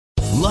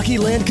Lucky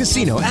Land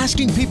Casino,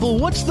 asking people,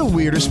 what's the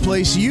weirdest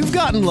place you've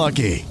gotten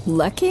lucky?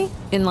 Lucky?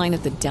 In line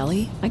at the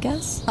deli, I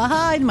guess?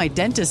 Aha, in my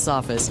dentist's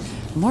office.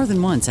 More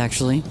than once,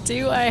 actually.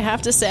 Do I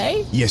have to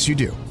say? Yes, you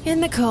do. In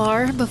the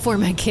car before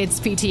my kids'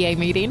 PTA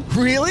meeting.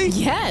 Really?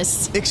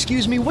 Yes.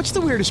 Excuse me, what's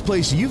the weirdest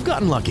place you've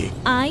gotten lucky?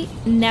 I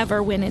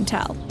never win and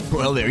tell.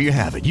 Well, there you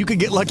have it. You can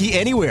get lucky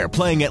anywhere,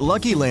 playing at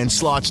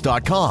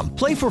LuckyLandSlots.com.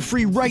 Play for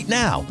free right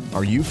now.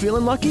 Are you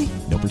feeling lucky?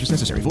 No purchase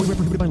necessary. Void where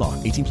prohibited by law.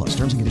 18 plus.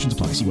 Terms and conditions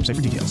apply. See website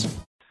for details.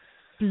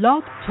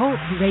 Blog Talk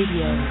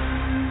Radio.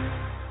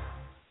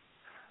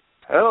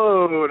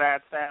 Hello,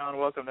 Nats Sound.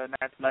 Welcome to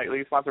Nats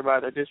Nightly, sponsored by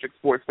the District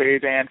Sports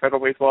page and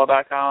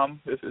FederalBaseball.com.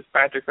 This is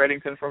Patrick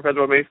Reddington from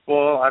Federal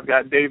Baseball. I've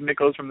got Dave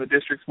Nichols from the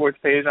District Sports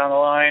page on the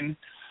line.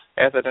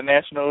 After the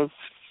Nationals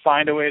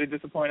find a way to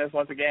disappoint us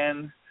once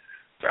again,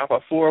 drop a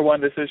 4-1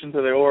 decision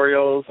to the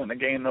Orioles, and the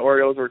game the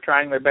Orioles were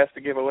trying their best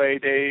to give away,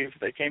 Dave.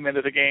 They came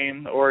into the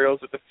game, the Orioles,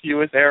 with the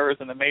fewest errors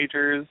in the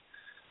majors.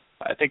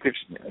 I think there's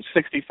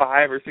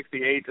 65 or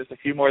 68, just a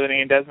few more than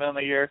Ian Desmond on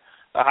the year.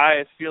 The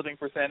highest fielding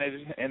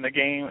percentage in the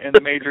game in the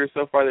majors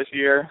so far this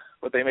year,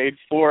 but they made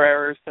 4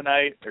 errors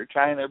tonight. They're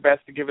trying their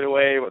best to give it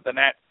away, but the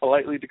Nats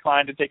politely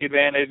declined to take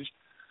advantage.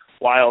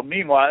 While,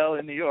 meanwhile,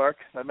 in New York,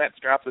 the Mets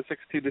dropped a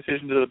 6-2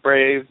 decision to the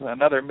Braves,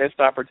 another missed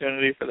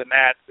opportunity for the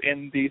Nats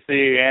in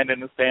D.C. and in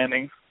the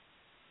standings.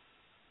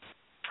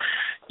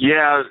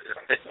 Yeah,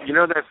 you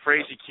know that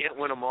phrase, you can't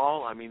win them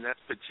all? I mean, that's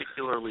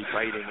particularly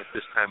biting at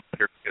this time of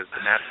year because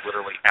the Nats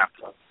literally have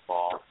to win the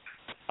ball.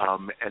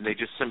 And they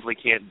just simply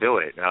can't do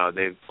it.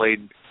 They've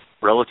played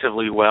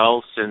relatively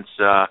well since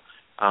the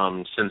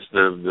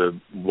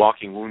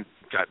walking wound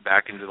got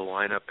back into the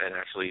lineup and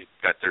actually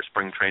got their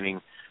spring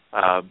training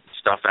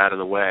stuff out of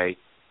the way.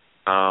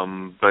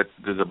 But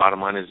the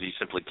bottom line is you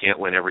simply can't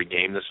win every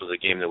game. This was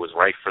a game that was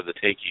ripe for the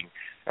taking,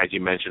 as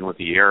you mentioned, with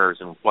the errors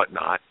and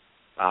whatnot.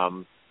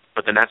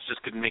 But the Nats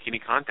just couldn't make any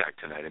contact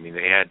tonight. I mean,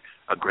 they had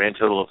a grand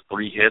total of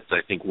 3 hits. I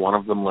think one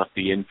of them left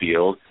the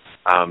infield.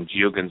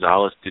 Gio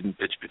Gonzalez didn't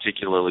pitch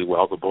particularly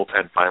well. The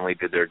bullpen finally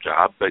did their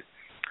job. But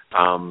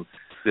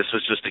this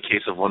was just a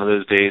case of one of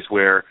those days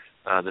where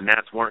the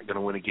Nats weren't going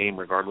to win a game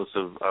regardless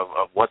of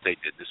what they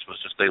did. This was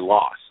just a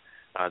loss.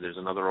 There's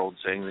another old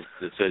saying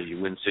that says you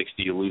win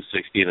 60, you lose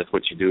 60, and it's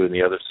what you do in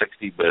the other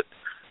 60, but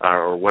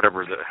or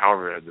whatever,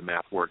 however the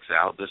math works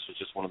out. This was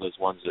just one of those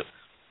ones that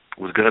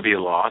was going to be a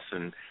loss,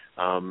 and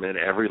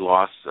every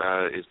loss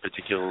is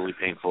particularly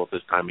painful at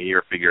this time of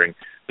year, figuring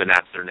the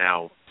Nats are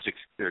now 6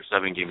 or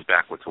 7 games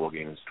back with 12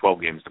 games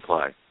to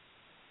play.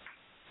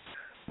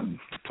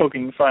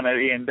 Poking fun at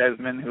Ian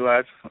Desmond, who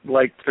I've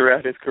liked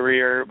throughout his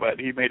career, but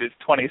he made his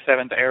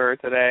 27th error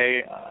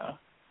today.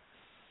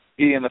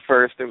 In the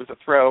first, it was a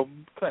throw.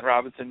 Clint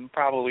Robinson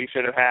probably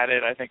should have had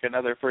it. I think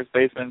another first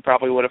baseman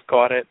probably would have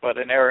caught it, but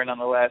an error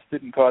nonetheless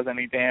didn't cause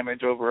any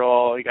damage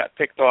overall. He got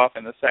picked off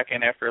in the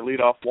second after a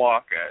leadoff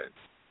walk.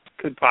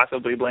 Could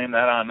possibly blame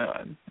that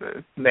on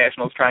the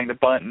Nationals trying to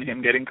bunt and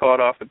him getting caught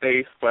off the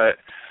base, but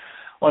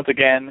once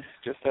again,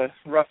 just a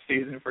rough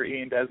season for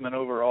Ian Desmond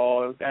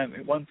overall. It was down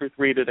 1 for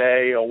 3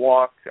 today, a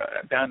walk,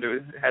 down to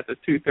has a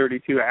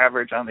 232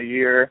 average on the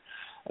year.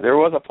 There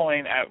was a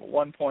point at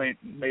one point,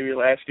 maybe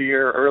last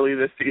year, early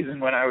this season,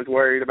 when I was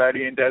worried about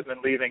Ian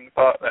Desmond leaving,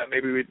 thought that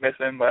maybe we'd miss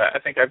him, but I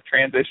think I've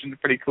transitioned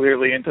pretty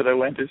clearly into the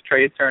when does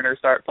Trey Turner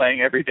start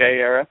playing every day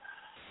era.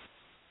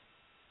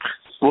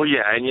 Well,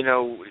 yeah, and you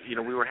know,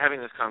 we were having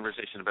this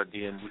conversation about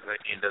Ian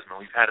Desmond.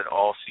 We've had it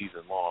all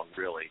season long,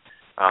 really.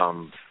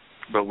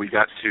 But we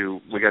got to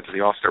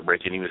the All-Star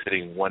break, and he was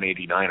hitting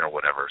 189 or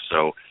whatever.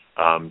 So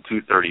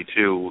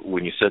 232.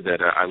 When you said that,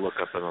 I look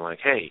up and I'm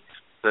like, hey,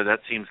 so that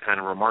seems kind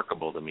of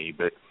remarkable to me.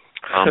 But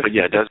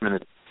yeah,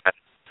 Desmond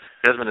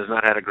has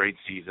not had a great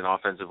season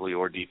offensively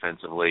or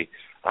defensively.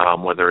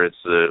 Whether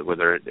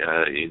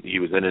he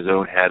was in his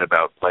own head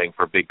about playing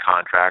for a big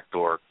contract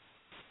or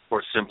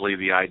simply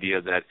the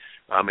idea that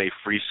a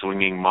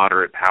free-swinging,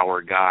 moderate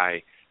power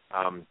guy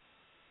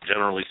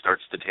generally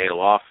starts to tail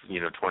off,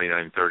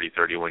 29, 30,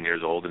 31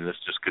 years old, and this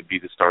just could be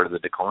the start of the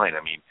decline.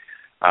 I mean,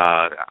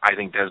 I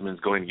think Desmond's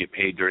going to get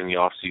paid during the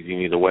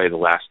offseason either way. The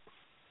last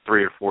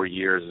 3 or 4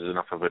 years is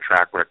enough of a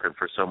track record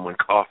for someone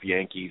off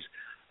Yankees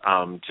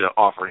to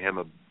offer him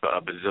a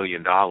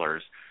bazillion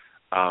dollars.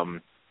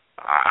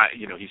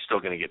 He's still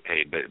going to get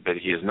paid, but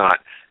he has not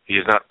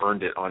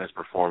earned it on his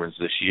performance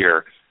this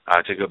year.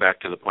 To go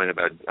back to the point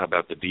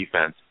about the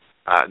defense,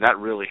 that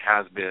really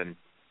has been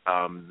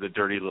the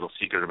dirty little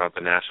secret about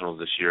the Nationals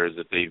this year is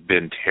that they've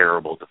been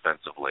terrible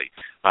defensively.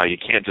 You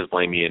can't just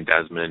blame Ian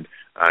Desmond.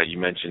 You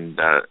mentioned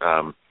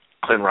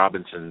Clint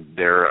Robinson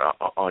there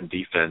on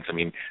defense. I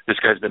mean, this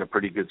guy's been a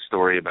pretty good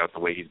story about the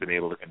way he's been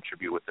able to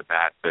contribute with the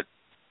bat, but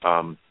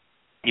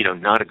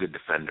not a good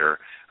defender.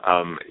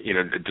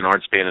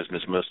 Denard Span has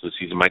missed most of the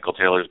season. Michael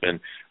Taylor's been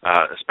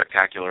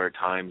spectacular at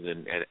times,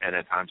 and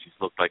at times he's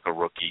looked like a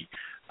rookie.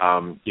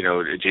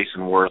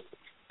 Jason Worth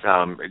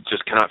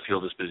just cannot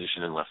field his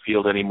position in left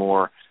field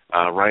anymore.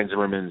 Ryan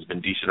Zimmerman's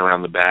been decent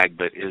around the bag,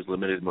 but his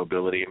limited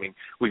mobility, I mean,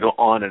 we go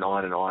on and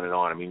on and on and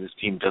on. I mean, this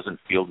team doesn't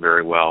field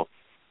very well.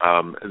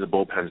 The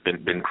bullpen's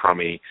been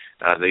crummy.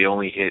 They've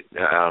only hit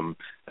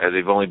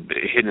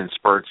in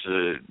spurts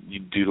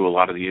due to a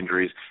lot of the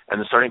injuries, and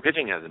the starting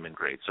pitching hasn't been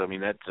great. So I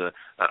mean that's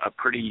a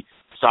pretty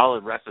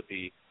solid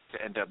recipe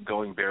to end up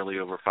going barely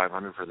over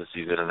 500 for the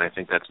season, and I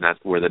think that's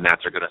where the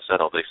Nats are going to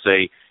settle. They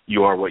say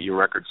you are what your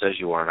record says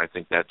you are, and I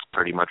think that's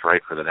pretty much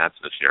right for the Nats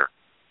this year.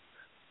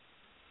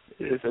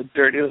 It is a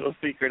dirty little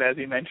secret, as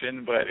he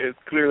mentioned, but it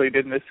clearly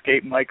didn't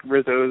escape Mike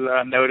Rizzo's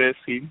notice.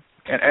 An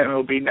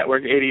MLB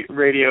Network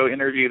radio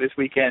interview this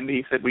weekend,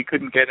 he said we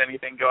couldn't get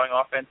anything going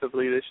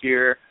offensively this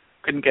year,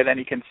 couldn't get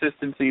any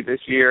consistency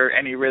this year,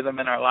 any rhythm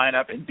in our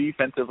lineup, and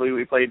defensively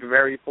we played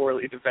very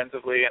poorly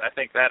defensively, and I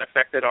think that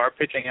affected our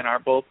pitching and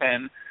our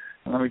bullpen.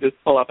 And let me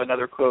just pull up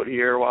another quote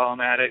here while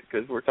I'm at it,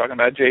 because we're talking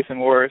about Jason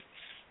Worth.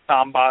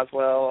 Tom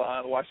Boswell,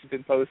 the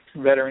Washington Post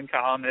veteran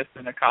columnist,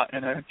 in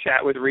a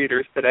chat with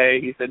readers today,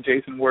 he said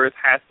Jason Worth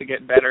has to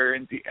get better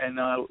in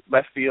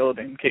left field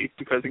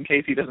because in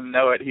case he doesn't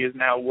know it, he is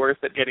now worse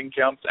at getting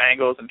jumps,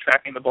 angles, and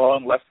tracking the ball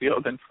in left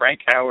field than Frank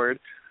Howard,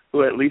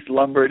 who at least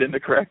lumbered in the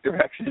correct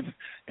direction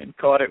and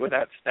caught it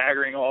without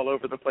staggering all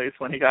over the place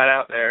when he got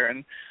out there.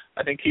 And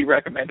I think he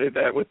recommended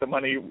that with the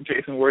money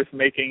Jason Worth's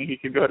making, he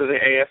could go to the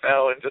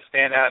AFL and just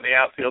stand out in the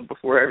outfield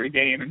before every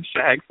game and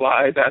shag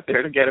flies out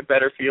there to get a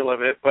better feel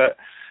of it. But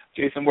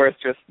Jason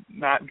Worth's just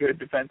not good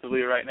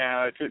defensively right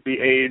now. It could be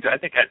age. I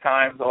think at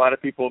times a lot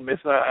of people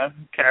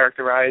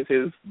mischaracterize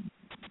his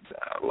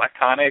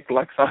lexonic,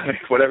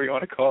 whatever you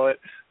want to call it,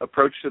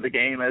 approach to the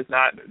game as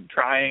not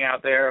trying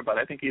out there. But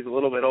I think he's a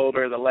little bit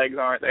older. The legs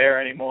aren't there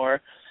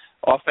anymore.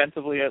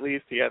 Offensively, at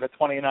least, he had a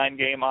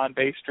 29-game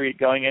on-base streak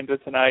going into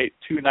tonight,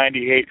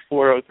 298,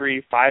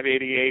 403,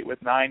 588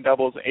 with 9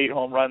 doubles, 8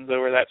 home runs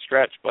over that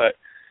stretch, but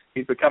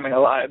he's becoming a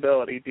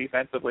liability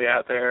defensively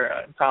out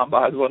there. Tom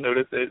Boswell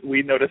noticed it.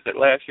 We noticed it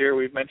last year.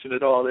 We've mentioned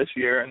it all this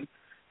year, and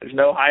there's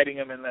no hiding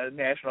him in the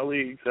National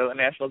League, so the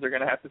Nationals are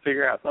going to have to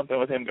figure out something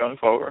with him going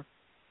forward.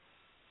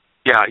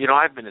 Yeah,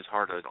 I've been as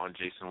hard on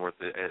Jason Worth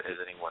as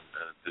anyone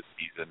this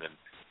season, and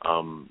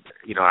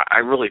I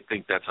really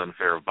think that's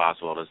unfair of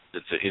Boswell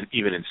to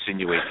even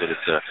insinuate that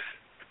it's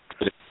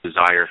a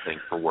desire thing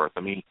for Worth.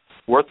 I mean,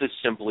 Worth is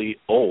simply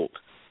old,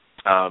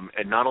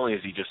 and not only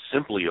is he just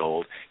simply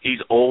old, he's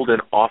old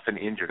and often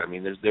injured. I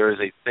mean, there's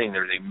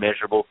a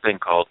measurable thing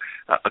called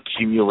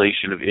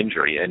accumulation of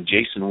injury, and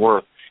Jason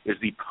Worth is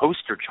the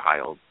poster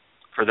child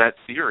for that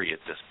theory at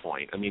this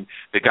point. I mean,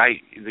 the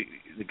guy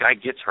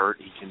gets hurt,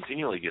 he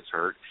continually gets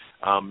hurt,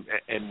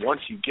 and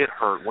once you get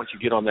hurt, once you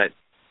get on that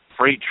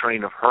freight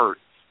train of hurt,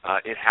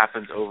 it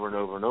happens over and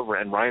over and over,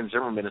 and Ryan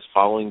Zimmerman is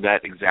following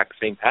that exact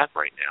same path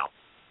right now.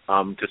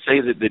 To say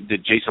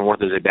that Jason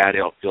Worth is a bad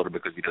outfielder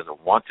because he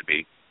doesn't want to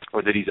be,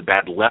 or that he's a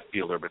bad left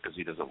fielder because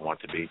he doesn't want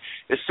to be,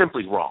 is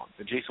simply wrong.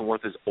 Jason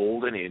Worth is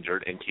old and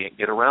injured and can't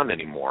get around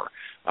anymore.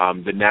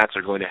 The Nats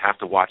are going to have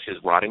to watch his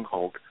rotting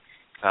hulk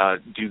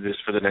do this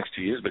for the next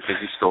 2 years because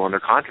he's still under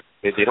contract.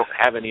 They don't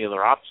have any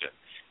other option.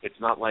 It's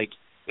not like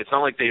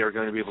they are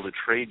going to be able to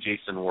trade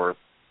Jason Worth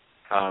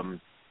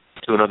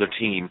to another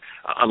team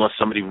unless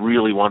somebody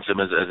really wants him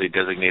as a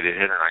designated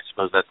hitter. And I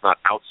suppose that's not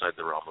outside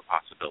the realm of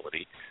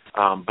possibility.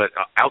 But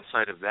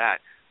outside of that,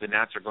 the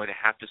Nats are going to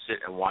have to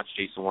sit and watch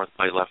Jason Worth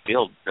play left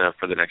field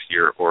for the next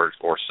year or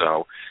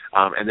so,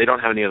 and they don't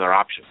have any other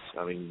options.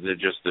 I mean,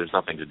 there's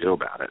nothing to do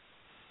about it.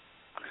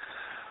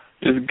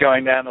 Just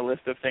going down the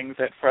list of things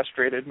that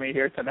frustrated me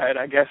here tonight,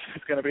 I guess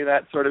it's going to be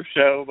that sort of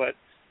show, but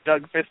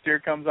Doug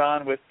Fister comes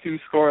on with 2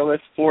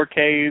 scoreless, 4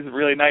 Ks,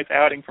 really nice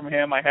outing from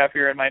him. I have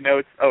here in my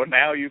notes,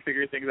 now you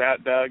figure things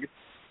out, Doug.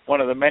 One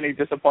of the many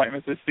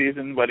disappointments this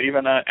season, but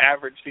even an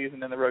average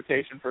season in the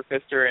rotation for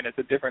Fister, and it's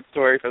a different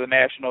story for the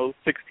Nationals.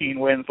 16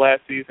 wins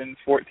last season,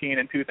 14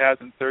 in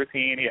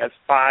 2013. He has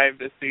 5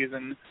 this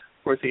season.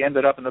 Of course, he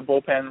ended up in the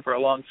bullpen for a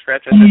long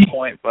stretch at this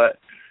point, but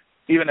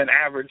even an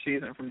average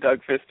season from Doug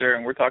Fister,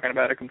 and we're talking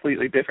about a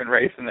completely different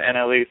race in the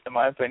NL East, in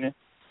my opinion.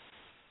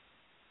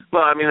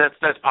 Well, I mean,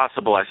 that's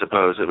possible, I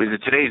suppose. I mean,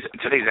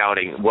 today's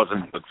outing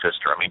wasn't Doug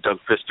Fister. I mean, Doug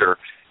Fister,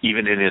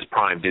 even in his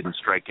prime, didn't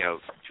strike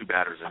out 2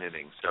 batters an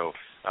inning. So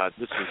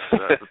this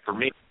is, for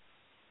me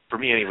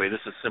anyway,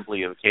 this is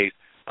simply a case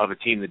of a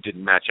team that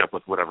didn't match up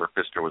with whatever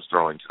Fister was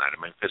throwing tonight.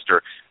 I mean, Fister,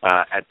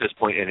 at this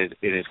point in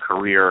his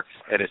career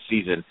and his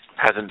season,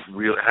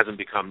 hasn't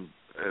become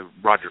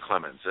Roger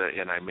Clemens,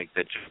 and I make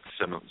that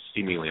joke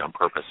seemingly on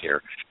purpose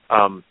here.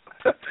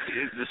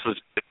 This was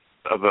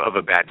of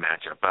a bad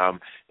matchup.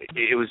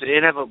 It was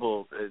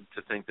inevitable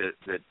to think that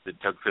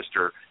Doug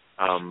Fister,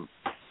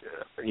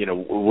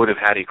 would have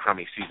had a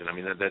crummy season. I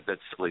mean,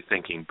 that's silly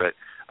thinking. But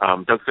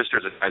Doug Fister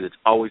is a guy that's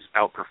always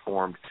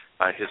outperformed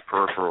his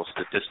peripheral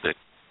statistics.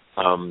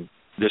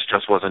 This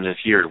just wasn't his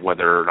year,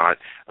 whether or not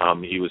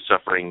he was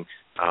suffering,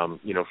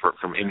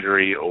 from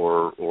injury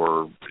or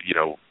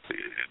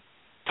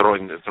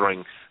throwing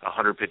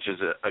 100 pitches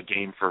a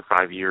game for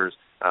 5 years.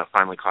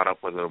 Finally caught up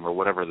with him, or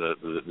whatever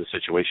the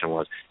situation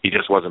was. He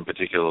just wasn't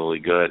particularly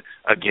good,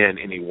 again,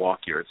 in a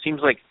walk year. It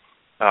seems like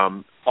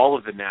all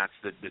of the Nats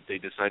that they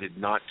decided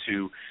not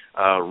to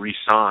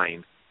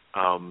re-sign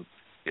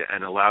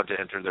and allowed to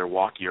enter their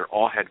walk year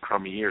all had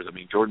crummy years. I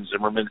mean, Jordan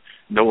Zimmerman,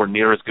 nowhere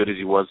near as good as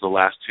he was the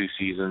last 2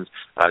 seasons.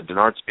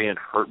 Denard Span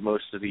hurt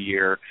most of the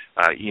year.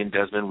 Ian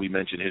Desmond, we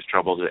mentioned his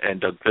troubles,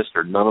 and Doug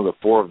Fister. None of the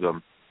 4 of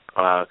them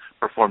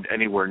performed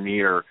anywhere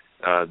near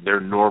their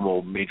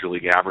normal major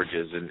league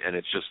averages, and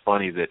it's just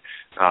funny that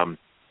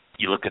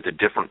you look at the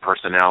different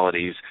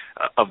personalities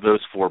of those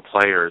 4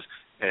 players,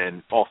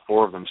 and all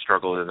 4 of them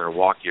struggled in their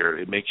walk year.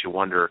 It makes you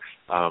wonder.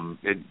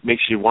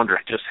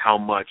 Just how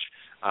much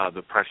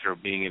the pressure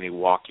of being in a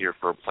walk year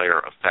for a player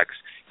affects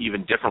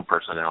even different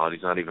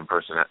personalities, not even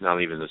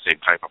the same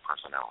type of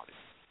personality.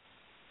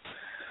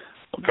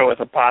 We'll go with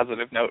a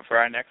positive note for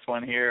our next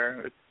one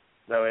here,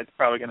 though it's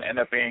probably going to end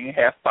up being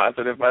half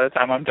positive by the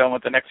time I'm done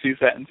with the next few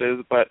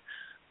sentences. But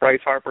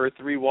Bryce Harper,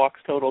 3 walks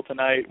total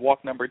tonight.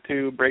 Walk number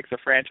 2 breaks a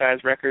franchise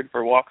record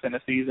for walks in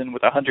a season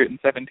with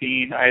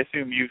 117. I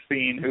assume you've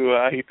seen who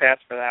he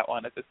passed for that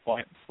one at this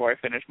point before I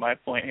finish my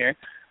point here.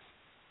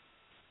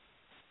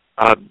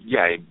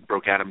 Yeah, he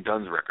broke Adam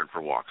Dunn's record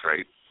for walks,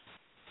 right?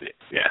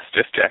 Yes,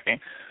 just checking.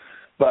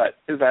 But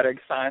is that a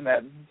sign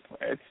that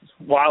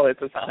while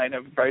it's a sign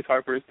of Bryce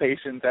Harper's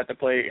patience at the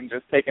plate and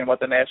just taking what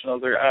the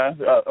Nationals are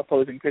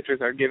opposing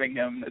pitchers are giving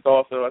him, it's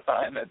also a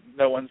sign that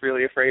no one's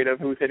really afraid of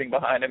who's hitting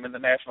behind him in the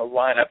Nationals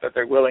lineup, that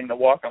they're willing to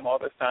walk him all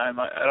this time.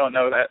 I don't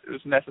know that it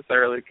was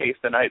necessarily the case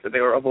tonight that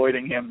they were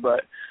avoiding him,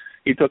 but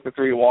he took the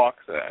 3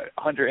 walks,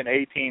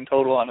 118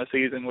 total on the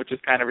season, which is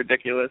kind of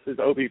ridiculous. His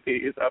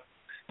OBP is up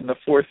in the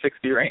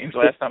 460 range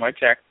last time I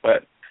checked,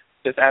 but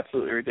just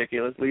absolutely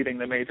ridiculous, leading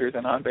the majors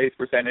in on-base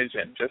percentage,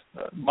 and just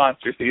a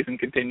monster season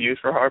continues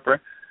for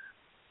Harper.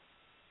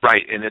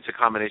 Right, and it's a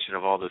combination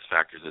of all those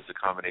factors. It's a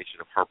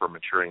combination of Harper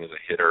maturing as a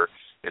hitter.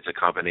 It's a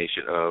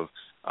combination of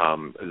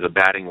the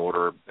batting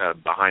order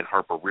behind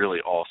Harper really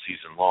all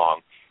season long,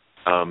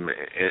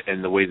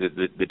 and the way that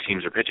the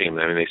teams are pitching him.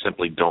 I mean, they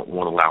simply don't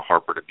want to allow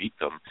Harper to beat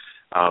them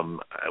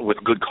with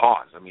good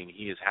cause. I mean,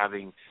 he is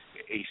having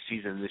a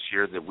season this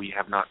year that we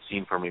have not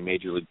seen from a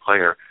major league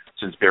player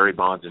since Barry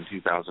Bonds in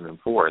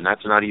 2004, and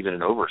that's not even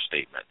an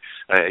overstatement.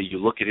 You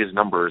look at his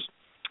numbers,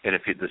 and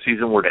if the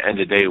season were to end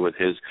today with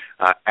his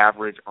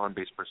average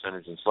on-base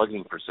percentage and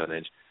slugging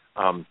percentage,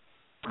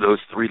 those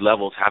 3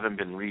 levels haven't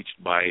been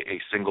reached by a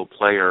single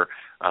player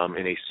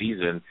in a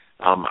season.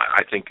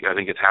 I think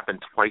it's happened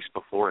twice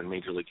before in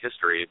Major League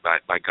history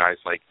by guys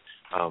like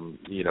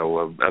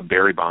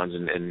Barry Bonds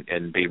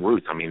and Babe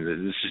Ruth. I mean,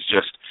 this is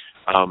just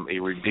a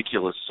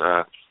ridiculous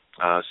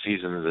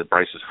season that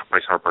Bryce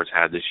Harper's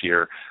had this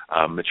year,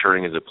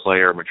 maturing as a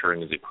player,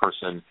 maturing as a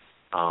person,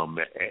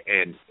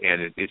 and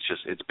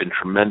it's been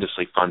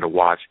tremendously fun to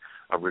watch,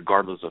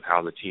 regardless of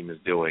how the team is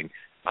doing.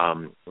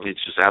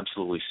 It's just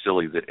absolutely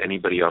silly that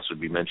anybody else would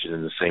be mentioned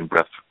in the same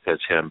breath as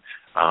him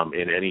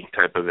in any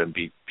type of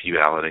MVP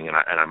balloting, and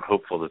I'm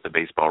hopeful that the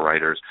baseball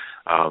writers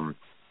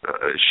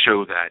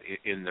show that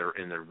in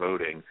their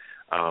voting.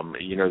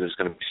 There's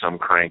going to be some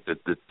crank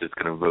that's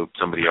going to vote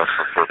somebody else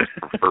for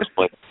first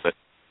place, but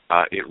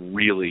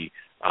we really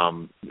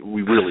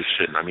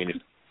shouldn't. I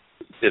mean,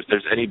 if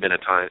there's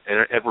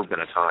ever been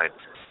a time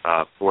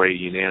for a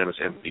unanimous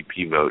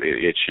MVP vote,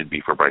 it should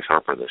be for Bryce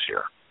Harper this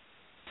year.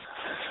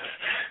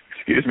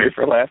 Excuse me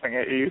for laughing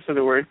at you for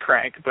the word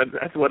crank, but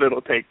that's what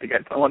it'll take to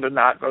get someone to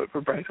not vote for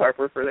Bryce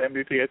Harper for the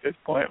MVP at this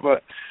point.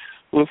 But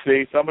we'll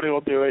see. Somebody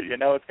will do it. You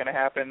know it's going to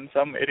happen.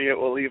 Some idiot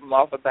will leave him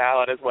off the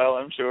ballot as well,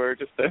 I'm sure,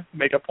 just to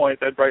make a point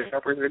that Bryce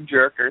Harper's a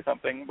jerk or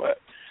something. But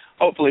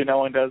hopefully no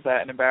one does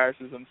that and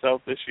embarrasses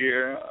himself this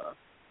year.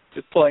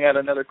 Just pulling out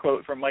another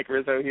quote from Mike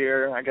Rizzo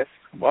here. I guess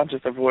I'll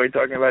just avoid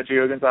talking about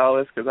Gio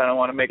Gonzalez because I don't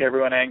want to make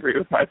everyone angry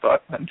with my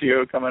thoughts on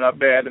Gio coming up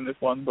bad in this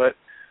one. But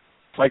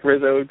Mike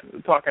Rizzo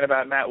talking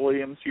about Matt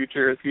Williams'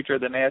 future, the future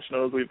of the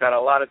Nationals. We've got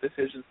a lot of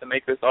decisions to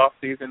make this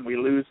offseason. We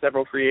lose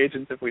several free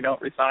agents if we don't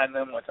re-sign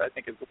them, which I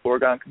think is a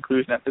foregone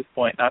conclusion at this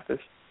point, not to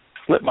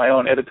slip my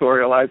own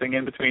editorializing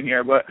in between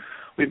here. But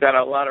we've got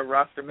a lot of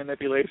roster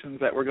manipulations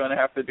that we're going to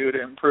have to do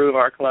to improve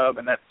our club,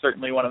 and that's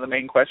certainly one of the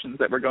main questions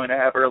that we're going to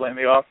have early in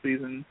the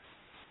offseason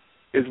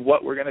is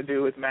what we're going to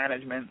do with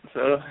management.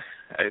 So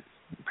it's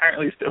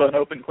apparently still an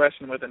open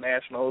question with the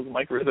Nationals.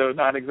 Mike Rizzo is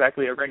not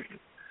exactly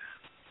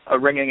a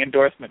ringing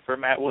endorsement for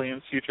Matt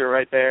Williams' future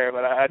right there,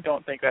 but I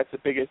don't think that's the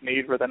biggest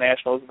need for the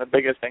Nationals and the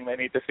biggest thing they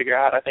need to figure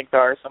out. I think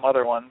there are some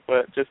other ones,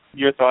 but just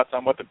your thoughts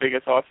on what the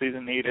biggest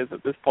offseason need is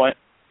at this point.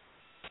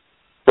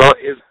 Well,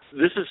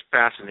 this is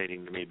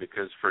fascinating to me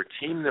because for a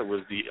team that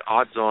was the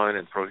odds-on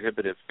and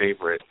prohibitive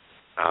favorite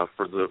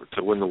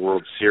to win the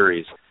World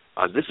Series,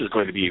 this is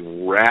going to be a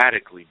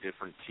radically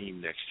different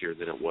team next year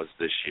than it was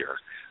this year.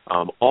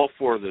 All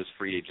 4 of those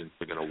free agents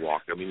are going to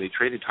walk. I mean, they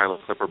traded Tyler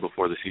Clipper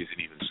before the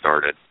season even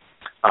started.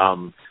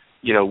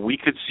 We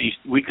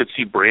could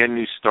see brand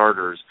new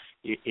starters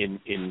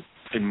in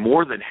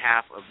more than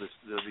half of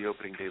the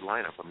opening day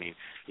lineup. I mean,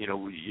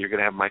 you're going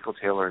to have Michael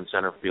Taylor in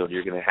center field.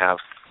 You're going to have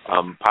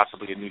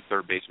possibly a new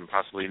third baseman,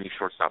 possibly a new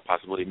shortstop,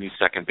 possibly a new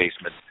second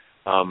baseman.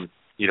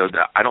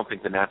 I don't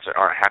think the Nats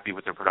are happy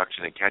with their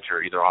production at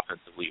catcher, either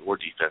offensively or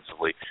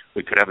defensively.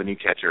 We could have a new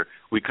catcher.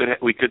 We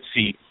could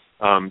see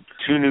 2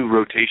 new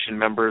rotation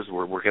members.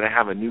 We're going to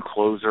have a new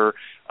closer.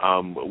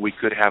 We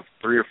could have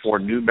 3 or 4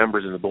 new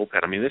members in the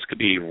bullpen. I mean, this could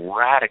be a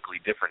radically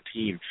different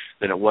team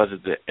than it was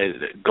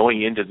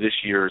going into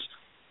this year's,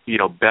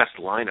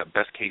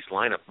 best case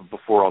lineup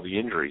before all the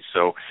injuries.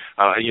 So,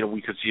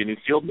 we could see a new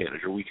field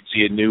manager. We could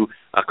see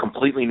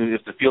completely new.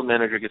 If the field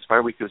manager gets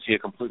fired, we could see a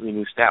completely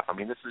new staff. I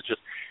mean, this is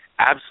just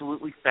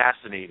absolutely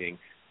fascinating.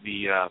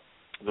 The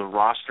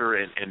roster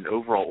and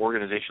overall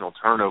organizational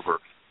turnover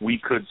we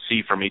could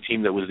see from a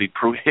team that was the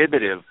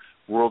prohibitive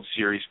World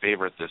Series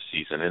favorite this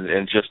season,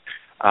 and just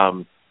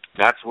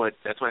that's what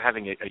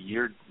having a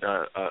year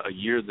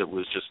that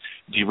was just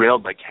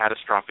derailed by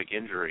catastrophic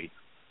injury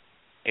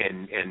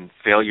and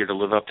failure to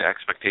live up to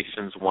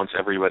expectations once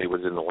everybody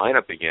was in the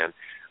lineup again.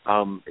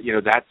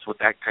 That's what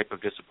that type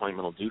of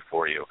disappointment will do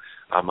for you.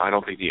 I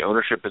don't think the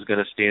ownership is going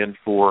to stand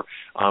for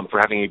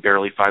having a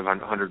barely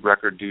 500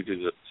 record due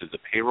to the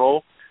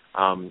payroll.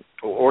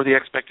 Or the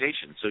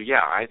expectation. So yeah,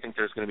 I think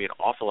there's going to be an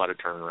awful lot of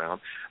turnaround.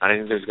 I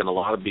think there's going to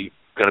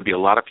be a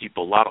lot of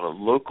people, a lot of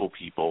local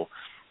people,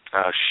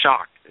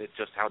 shocked at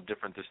just how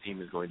different this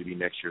team is going to be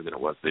next year than it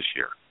was this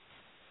year.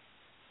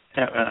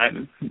 Yeah,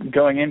 and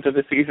going into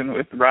the season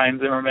with Ryan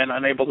Zimmerman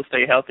unable to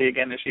stay healthy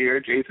again this year,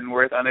 Jason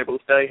Worth unable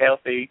to stay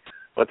healthy,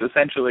 but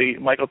essentially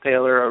Michael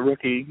Taylor, a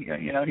rookie,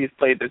 he's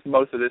played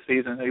most of this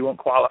season, so he won't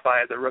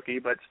qualify as a rookie,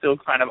 but still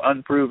kind of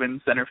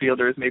unproven center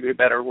fielder is maybe a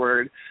better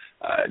word.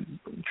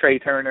 Trey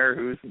Turner,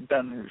 who's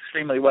done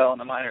extremely well in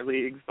the minor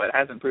leagues but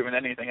hasn't proven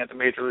anything at the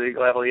major league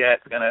level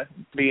yet, is going to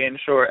be in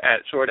short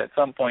at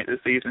some point this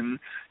season.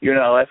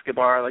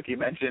 Escobar, like you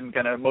mentioned,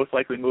 going to most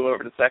likely move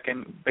over to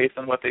second based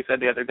on what they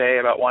said the other day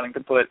about wanting to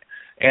put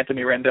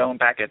Anthony Rendon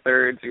back at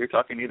third. So you're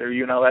talking either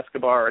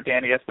Escobar or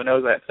Danny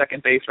Espinosa at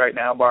second base right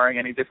now, barring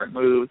any different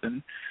moves.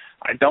 And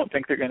I don't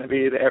think they're going to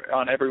be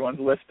on everyone's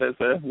list as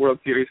a World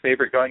Series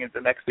favorite going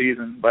into next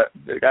season, but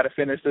they've got to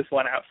finish this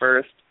one out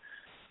first.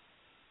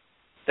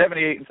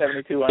 78 and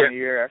 72 on the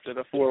year after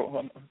the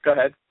 4. Go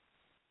ahead.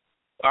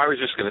 I was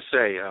just going to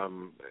say,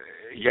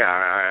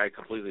 I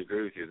completely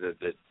agree with you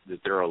that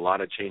there are a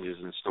lot of changes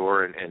in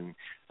store, and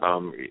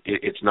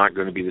it's not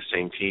going to be the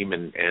same team.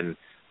 And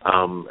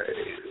I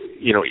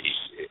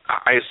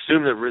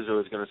assume that Rizzo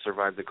is going to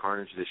survive the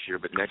carnage this year,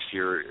 but next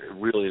year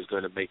really is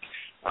going to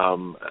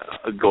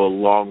go a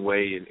long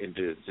way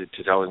into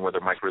telling whether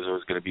Mike Rizzo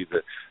is going to be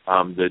the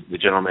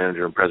general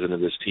manager and president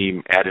of this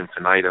team ad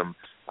infinitum.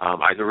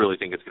 I really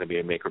think it's going to be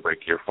a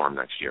make-or-break year for him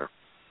next year.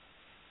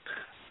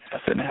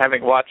 Yes, and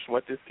having watched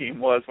what this team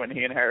was when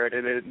he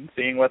inherited it and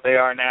seeing what they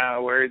are now,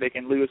 where they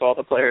can lose all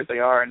the players they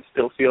are and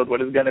still field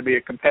what is going to be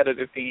a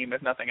competitive team,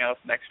 if nothing else,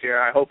 next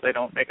year, I hope they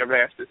don't make a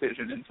rash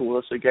decision and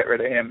foolishly get rid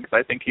of him, because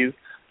I think he's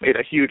made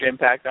a huge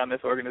impact on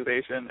this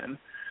organization, and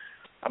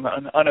I'm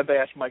an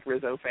unabashed Mike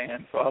Rizzo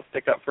fan, so I'll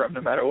stick up for him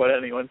no matter what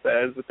anyone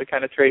says. With the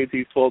kind of trades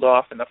he's pulled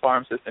off and the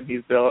farm system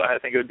he's built, I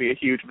think it would be a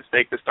huge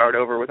mistake to start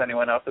over with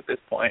anyone else at this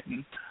point,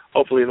 and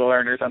hopefully the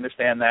learners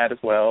understand that as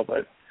well.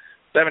 But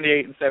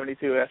 78 and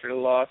 72 after the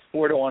loss,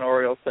 4-1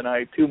 Orioles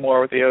tonight, 2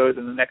 more with the O's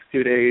in the next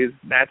 2 days.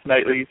 Nats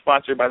Nightly,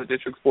 sponsored by the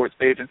District Sports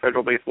page and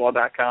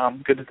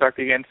federalbaseball.com. Good to talk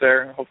to you again,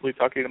 sir. Hopefully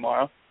talk to you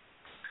tomorrow.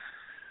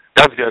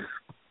 Sounds good.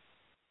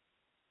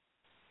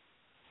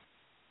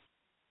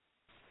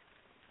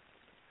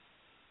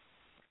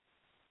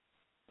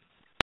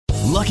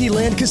 Lucky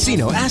Land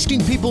Casino,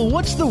 asking people,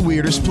 what's the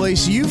weirdest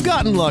place you've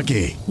gotten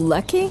lucky?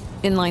 Lucky?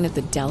 In line at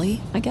the deli,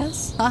 I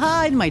guess?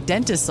 Aha, in my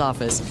dentist's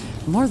office.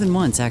 More than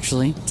once,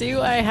 actually.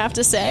 Do I have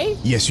to say?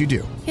 Yes, you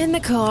do. In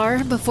the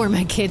car before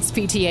my kids'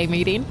 PTA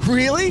meeting.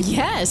 Really?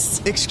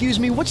 Yes. Excuse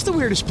me, what's the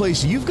weirdest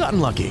place you've gotten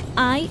lucky?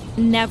 I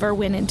never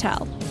win and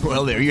tell.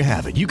 Well, there you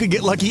have it. You can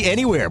get lucky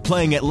anywhere,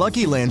 playing at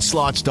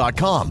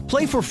LuckyLandSlots.com.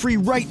 Play for free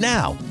right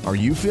now. Are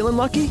you feeling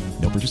lucky?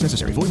 No purchase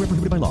necessary. Void where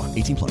prohibited by law.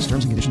 18+.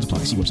 Terms and conditions apply.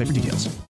 See website for details.